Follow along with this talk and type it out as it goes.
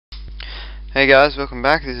Hey guys, welcome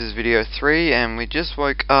back. This is video 3 and we just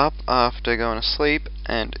woke up after going to sleep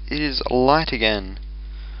and it is light again.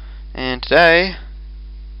 And today,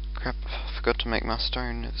 crap, I forgot to make my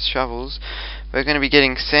stone shovels. We're going to be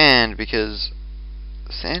getting sand because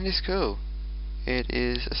sand is cool. It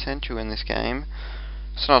is essential in this game.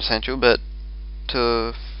 It's not essential, but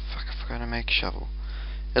I forgot to make a shovel.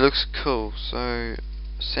 It looks cool, so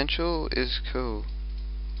essential is cool.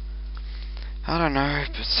 I don't know,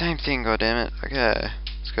 but same thing, goddammit. Okay,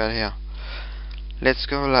 let's go here. Let's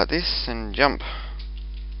go like this and jump.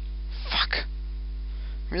 Fuck.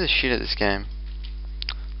 I'm really shit at this game.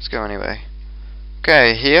 Let's go anyway.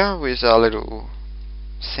 Okay, here is our little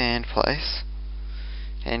sand place.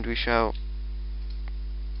 And we shall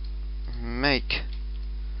make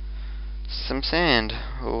some sand.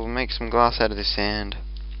 Or make some glass out of this sand.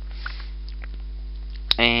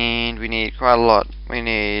 And we need quite a lot. We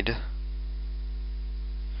need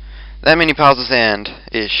that many piles of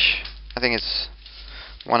sand-ish. I think it's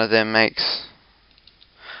one of them makes.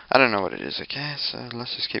 I don't know what it is, okay? So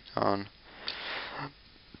let's just keep going.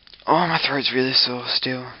 Oh, my throat's really sore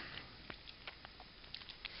still.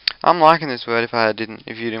 I'm liking this word if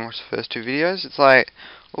you didn't watch the first two videos. It's like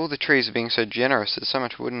all the trees are being so generous. There's so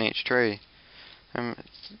much wood in each tree.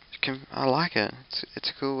 I like it. It's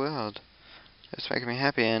a cool world. It's making me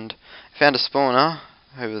happy, and I found a spawner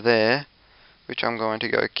over there, which I'm going to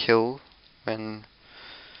go kill. When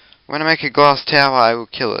I make a glass tower, I will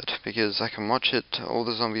kill it, because I can watch it, all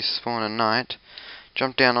the zombies spawn at night,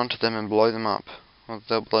 jump down onto them and blow them up. Well,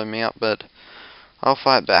 they'll blow me up, but I'll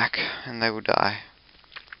fight back, and they will die.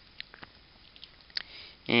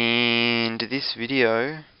 And this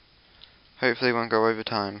video hopefully won't go over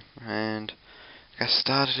time, and I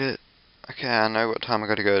started it. Okay, I know what time I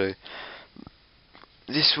got to go to.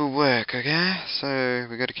 This will work, okay? So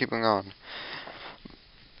we got to keep on going.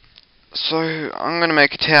 So I'm going to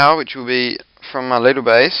make a tower which will be from my little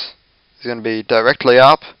base. It's going to be directly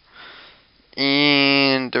up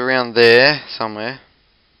and around there somewhere.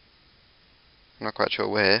 I'm not quite sure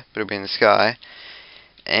where, but it'll be in the sky.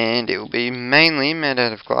 And it will be mainly made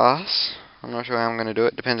out of glass. I'm not sure how I'm going to do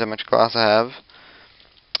it. Depends how much glass I have.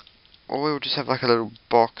 Or we'll just have like a little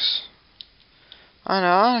box. I don't know,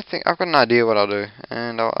 I think I've got an idea what I'll do,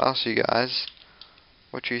 and I'll ask you guys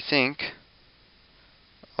what you think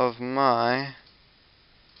of my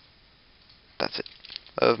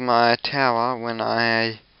tower when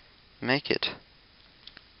I make it.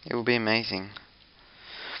 It will be amazing.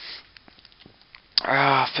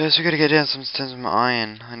 First we gotta get down some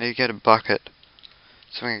iron. I need to get a bucket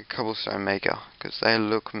so I can get a cobblestone maker, because they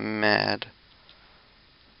look mad.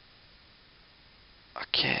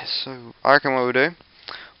 Okay, so I reckon what we'll do,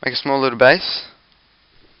 make a small little base.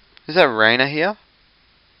 Is that Rainer here?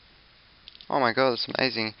 Oh my god, that's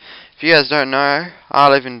amazing. If you guys don't know, I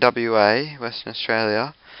live in WA, Western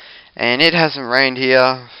Australia, and it hasn't rained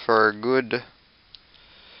here for a good...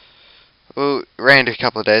 Well, it rained a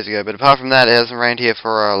couple of days ago, but apart from that, it hasn't rained here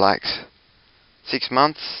for like 6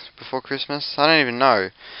 months before Christmas. I don't even know.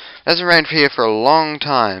 It hasn't rained here for a long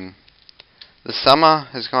time. The summer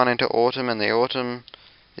has gone into autumn, and the autumn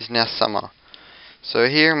is now summer. So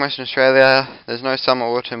here in Western Australia, there's no summer,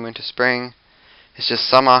 autumn, winter, spring. It's just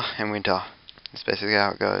summer and winter. That's basically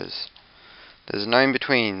how it goes. There's no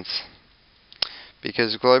in-betweens.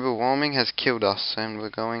 Because global warming has killed us, and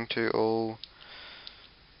we're going to all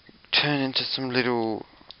turn into some little...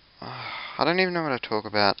 I don't even know what I talk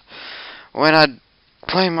about. When I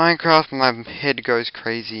play Minecraft, my head goes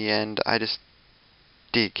crazy, and I just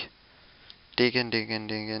dig. Dig and dig and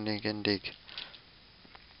dig and dig and dig.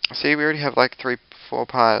 See, we already have like 3-4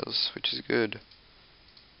 piles, which is good.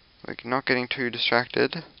 We're not getting too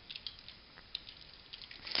distracted.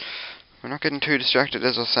 We're not getting too distracted,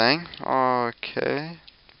 as I was saying. Okay.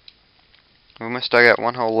 We almost dug out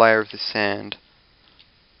one whole layer of this sand,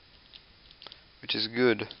 which is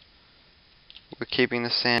good. We're keeping the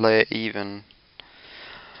sand layer even.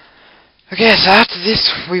 Okay, so after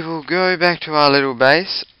this, we will go back to our little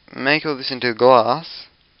base, make all this into glass,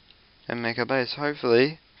 and make our base.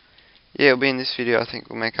 Hopefully, yeah, it'll be in this video. I think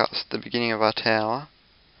we'll make us the beginning of our tower.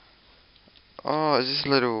 Oh, is this a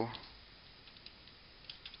little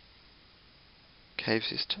cave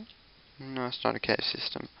system? No, it's not a cave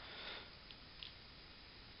system.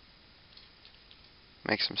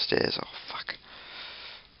 Make some stairs. Oh, fuck.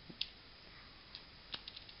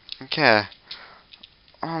 Okay.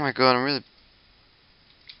 Oh my god, I'm really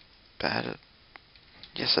bad at...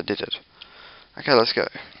 Yes, I did it. Okay, let's go.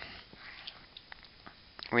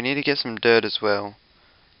 We need to get some dirt as well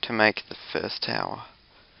to make the first tower.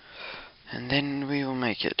 And then we will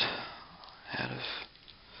make it out of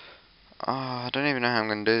Oh, I don't even know how I'm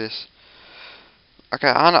gonna do this. Okay,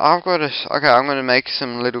 I've got a. Okay, I'm gonna make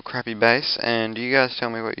some little crappy base, and you guys tell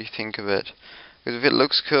me what you think of it. Because if it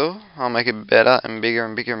looks cool, I'll make it better and bigger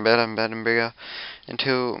and bigger and better and better and bigger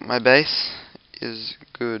until my base is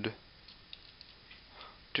good.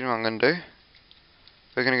 Do you know what I'm gonna do?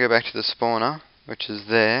 We're gonna go back to the spawner, which is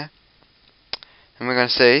there, and we're gonna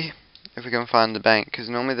see if we can find the bank. Because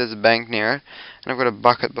normally there's a bank near it, and I've got a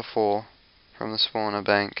bucket before from the spawner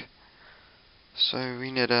bank. So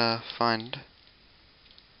we need to find,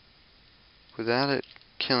 without it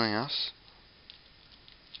killing us.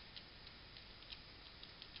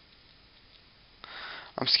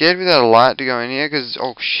 I'm scared without a light to go in here because,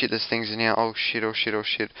 oh shit, there's things in here. Oh shit, oh shit, oh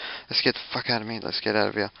shit. Let's get the fuck out of me. Let's get out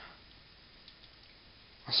of here.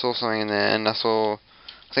 I saw something in there, and I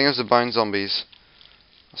think it was the bone zombies.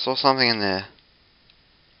 I saw something in there.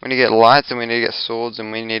 We need to get lights, and we need to get swords,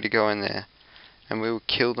 and we need to go in there. And we will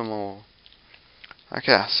kill them all.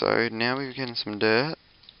 Okay, so now we're getting some dirt.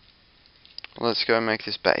 Let's go make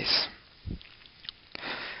this base.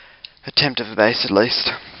 Attempt of a base, at least.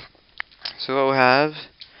 So what we'll have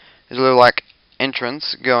is a little like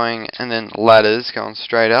entrance going, and then ladders going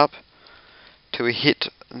straight up till we hit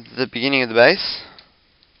the beginning of the base,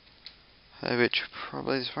 which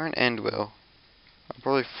probably this won't end well. I'll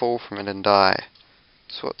probably fall from it and die.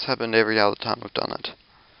 That's what's happened every other time I've done it.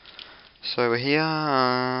 So we're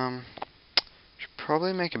here. Should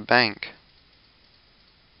probably make a bank.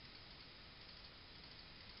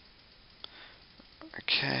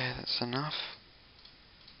 Okay, that's enough.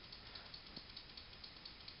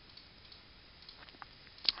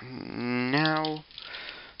 Now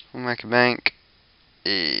we'll make a bank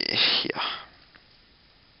here.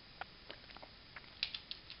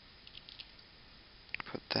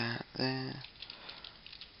 Put that there.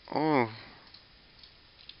 Oh,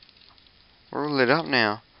 we're all lit up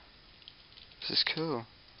now. This is cool.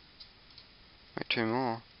 Wait, two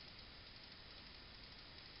more.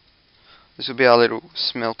 This will be our little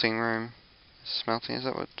smelting room. Smelting, is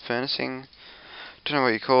that what? Furnacing? Don't know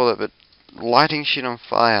what you call it, but lighting shit on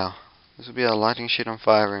fire. This will be our lighting shit on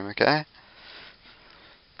fire room, okay?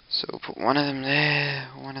 So we'll put one of them there,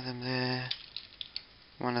 one of them there,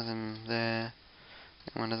 one of them there,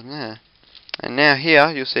 and one of them there. And now here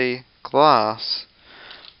you'll see glass.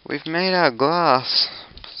 We've made our glass.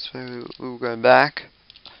 So we'll go back.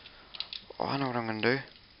 Oh, I know what I'm going to do.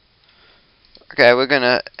 Okay, we're going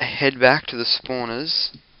to head back to the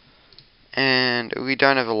spawners. And we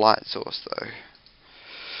don't have a light source though.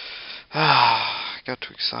 Ah, I got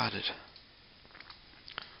too excited.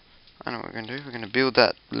 I know what we're going to do. We're going to build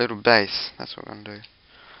that little base. That's what we're going to do.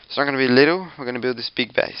 It's not going to be little. We're going to build this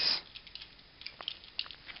big base.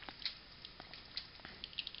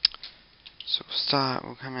 So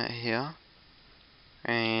we'll come out here.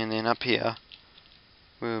 And then up here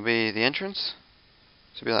will be the entrance.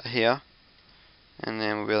 So we'll be like here. And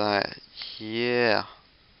then we'll be like, yeah.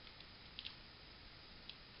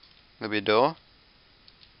 There'll be a door.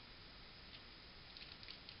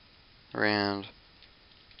 Around.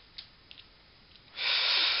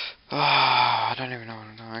 Oh, I don't even know what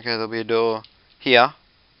I'm doing. Okay, there'll be a door here,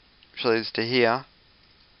 which leads to here.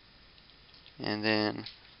 And then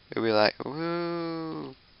it'll be like,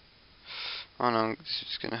 woo. Oh no, this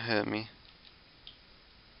is gonna hurt me.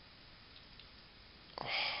 Oh,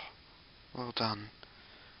 well done.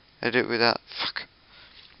 I did it without, fuck.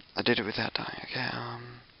 I did it without dying. Okay, I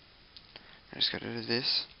just gotta do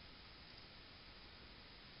this.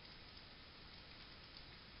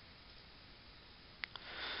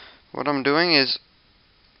 What I'm doing is,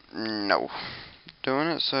 no, doing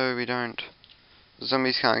it so we don't, the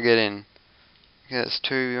zombies can't get in. Okay, that's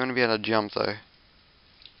 2, we want to be able to jump though.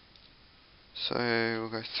 So we'll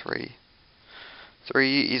go 3.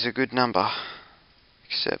 3 is a good number,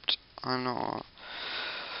 except I'm not,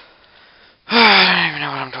 I don't even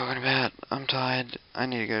know what I'm talking about. I'm tired, I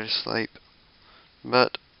need to go to sleep.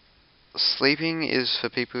 But sleeping is for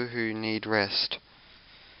people who need rest,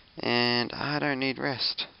 and I don't need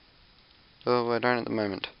rest. Well, I don't at the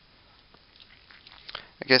moment.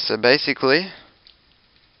 Okay, so basically,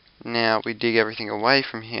 now we dig everything away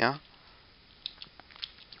from here,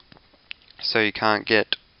 so you can't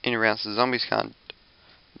get in around, so the zombies can't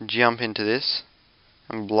jump into this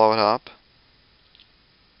and blow it up.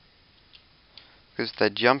 Because if they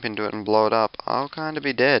jump into it and blow it up, I'll kind of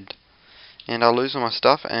be dead. And I'll lose all my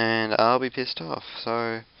stuff, and I'll be pissed off.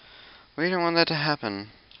 So, we don't want that to happen.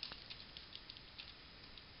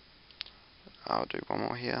 I'll do one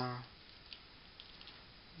more here.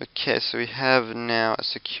 Okay, so we have now a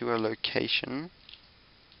secure location.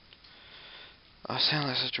 I sound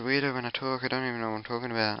like such a weirdo when I talk. I don't even know what I'm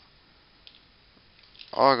talking about.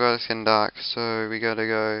 Oh god, it's getting dark, so we gotta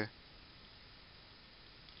go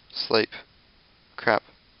sleep. Crap.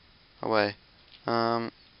 Away. Oh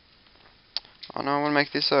no, I wanna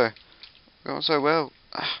make this so. Going so well.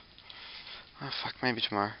 Oh fuck, maybe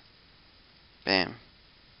tomorrow. Bam.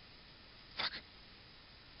 Fuck.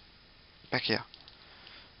 Back here.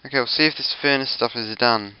 Okay, we'll see if this furnace stuff is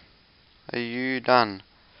done. Are you done?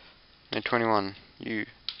 No, 21. You.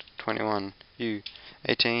 21. You.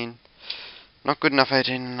 18. Not good enough,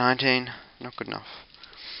 18. 19. Not good enough.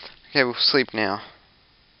 Okay, we'll sleep now.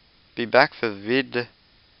 Be back for vid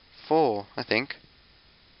 4, I think.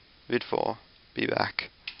 Vid 4. Be back.